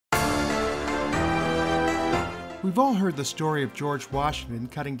We've all heard the story of George Washington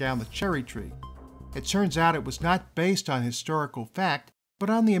cutting down the cherry tree. It turns out it was not based on historical fact,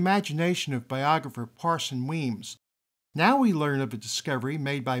 but on the imagination of biographer Parson Weems. Now we learn of a discovery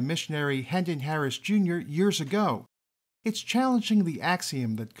made by missionary Hendon Harris Jr. years ago. It's challenging the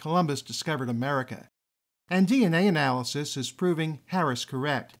axiom that Columbus discovered America, and DNA analysis is proving Harris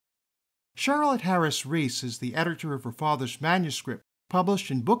correct. Charlotte Harris Reese is the editor of her father's manuscript,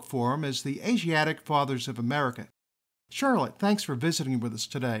 published in book form as The Asiatic Fathers of America. Charlotte, thanks for visiting with us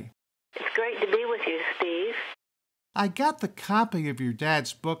today. It's great to be with you, Steve. I got the copy of your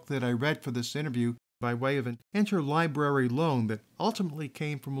dad's book that I read for this interview by way of an interlibrary loan that ultimately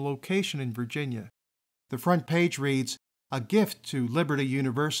came from a location in Virginia. The front page reads, "A gift to Liberty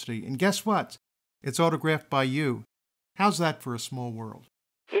University," and guess what? It's autographed by you. How's that for a small world?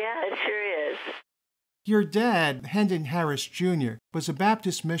 Yeah, it sure is. Your dad, Hendon Harris Jr., was a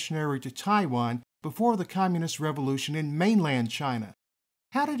Baptist missionary to Taiwan before the Communist Revolution in mainland China.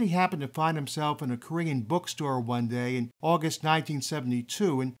 How did he happen to find himself in a Korean bookstore one day in August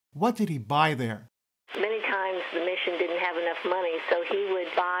 1972, and what did he buy there? Many times the mission didn't have enough money, so he would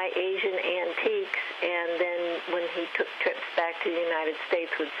buy Asian antiques, and then when he took trips back to the United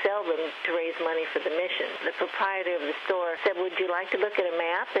States, would sell them to raise money for the mission. The proprietor of the store said, "Would you like to look at a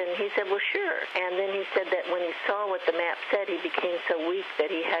map?" And he said, "Well, sure." And then he said that when he saw what the map said, he became so weak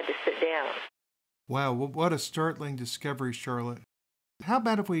that he had to sit down. Wow, what a startling discovery, Charlotte. How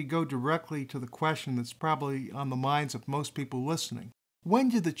about if we go directly to the question that's probably on the minds of most people listening? When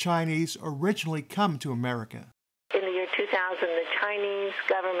did the Chinese originally come to America? In the year 2000, the Chinese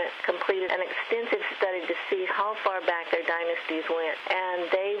government completed an extensive study to see how far back their dynasties went, and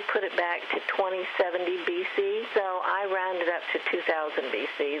they put it back to 2070 BC, so I rounded up to 2000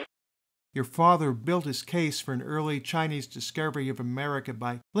 BC. Your father built his case for an early Chinese discovery of America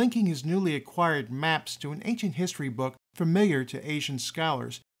by linking his newly acquired maps to an ancient history book familiar to Asian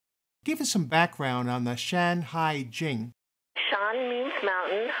scholars. Give us some background on the Shanhai Jing. Shan means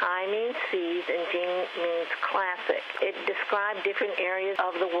mountain, Hai means seas, and Jing means classic. It described different areas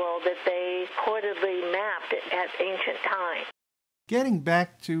of the world that they reportedly mapped at ancient times. Getting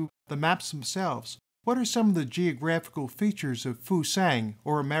back to the maps themselves, what are some of the geographical features of Fusang,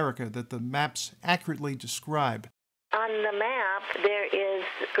 or America, that the maps accurately describe? On the map, there is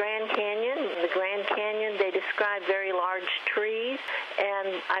Grand Canyon. The Grand Canyon, they describe very large trees,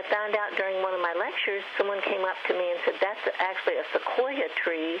 and I found out during one of my lectures, someone came up to me and said, "That's actually a sequoia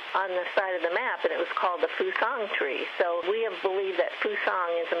tree on the side of the map," and it was called the Fusang tree. So we have believed that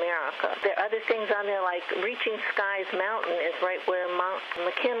Fusang is America. There are other things on there, like Reaching Skies Mountain is right where Mount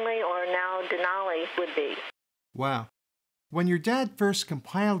McKinley, or now Denali, would be. Wow. When your dad first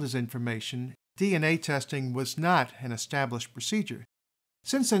compiled his information, DNA testing was not an established procedure.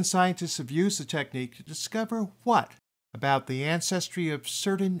 Since then, scientists have used the technique to discover what about the ancestry of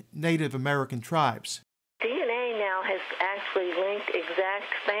certain Native American tribes? DNA now has actually linked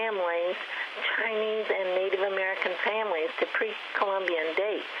exact families, Chinese and Native American families, to pre-Columbian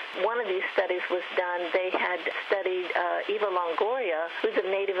dates. One of these studies was done. They had studied Eva Longoria, who's of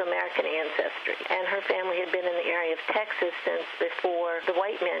Native American ancestry, and her family had been in the area of Texas since before the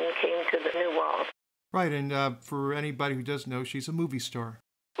white men came to the New World. Right, and for anybody who doesn't know, she's a movie star.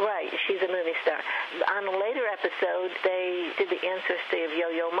 Right, she's a movie star. On a later episode, they did the ancestry of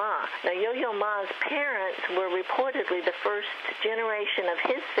Yo-Yo Ma. Now, Yo-Yo Ma's parents were reportedly the first generation of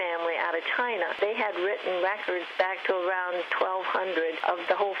his family out of China. They had written records back to around 1200 of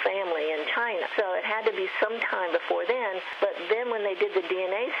the whole family in China. So it had to be some time before then. But then when they did the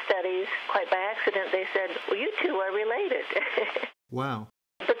DNA studies, quite by accident, they said, "Well, you two are related." Wow.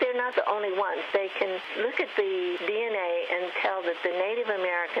 But they're not the only ones. They can look at the DNA and tell that the Native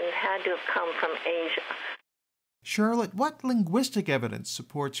Americans had to have come from Asia. Charlotte, what linguistic evidence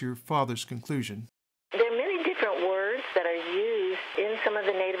supports your father's conclusion? There are many different words that are used in some of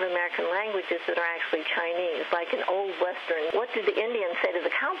the Native American languages that are actually Chinese, like in Old Western. What did the Indian say to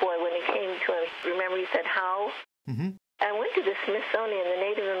the cowboy when he came to him? Remember, he said, "How?" Mm-hmm. I went to the Smithsonian, the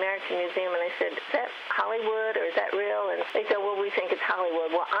Native American Museum, and I said, "Is that Hollywood or is that real?" And they said, "Well, we think it's Hollywood."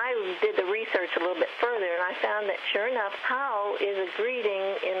 Well, I did the research a little bit further, and I found that, sure enough, "how" is a greeting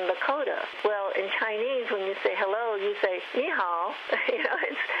in Lakota. Well, in Chinese, when you say hello, you say "ni hao."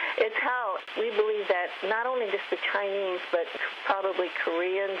 It's how. We believe that not only just the Chinese, but probably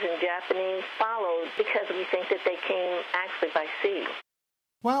Koreans and Japanese followed, because we think that they came actually by sea.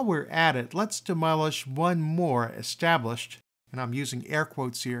 While we're at it, let's demolish one more established, and I'm using air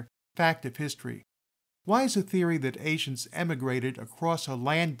quotes here, fact of history. Why is the theory that Asians emigrated across a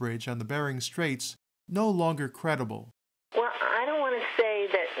land bridge on the Bering Straits no longer credible? Well, I don't want to say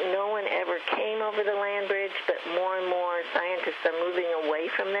that no one ever came over the land bridge, but more and more scientists are moving away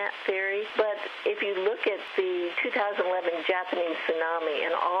from that theory. But if you look at the 2011 Japanese tsunami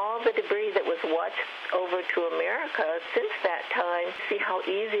and all the debris that was washed over to America since that time, see how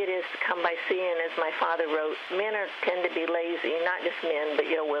easy it is to come by sea. And as my father wrote, men tend to be lazy, not just men, but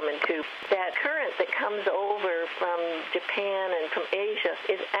women too. That current that comes over from Japan and from Asia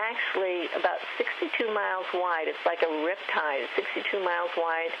is actually about 62 miles wide. It's like a riptide, 62 miles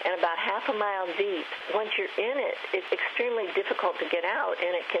wide and about half a mile deep. Once you're in it, it's extremely difficult to get out,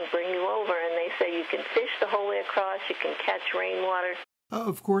 and it can bring you over. And they say you can fish the whole way across, you can catch rainwater.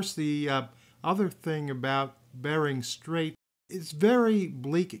 Of course, the other thing about Bering Strait, it's very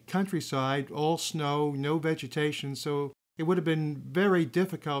bleak countryside, all snow, no vegetation, so it would have been very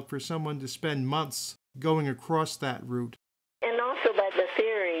difficult for someone to spend months going across that route. And also by the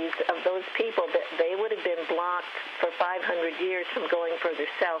theories of those people that they would have been blocked for 500 years from going further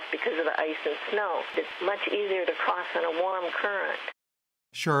south because of the ice and snow. It's much easier to cross on a warm current.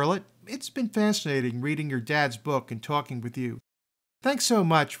 Charlotte, it's been fascinating reading your dad's book and talking with you. Thanks so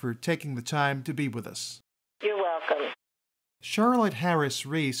much for taking the time to be with us. You're welcome. Charlotte Harris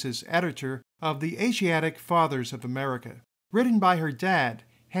Reese is editor of The Asiatic Fathers of America, written by her dad,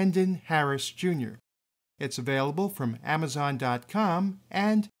 Hendon Harris, Jr. It's available from Amazon.com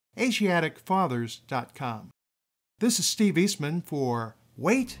and AsiaticFathers.com. This is Steve Eastman for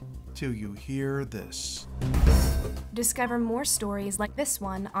Wait Till You Hear This. Discover more stories like this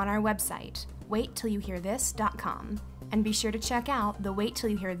one on our website, waittillYouHearThis.com, and be sure to check out the Wait Till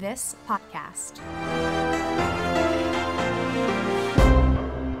You Hear This podcast.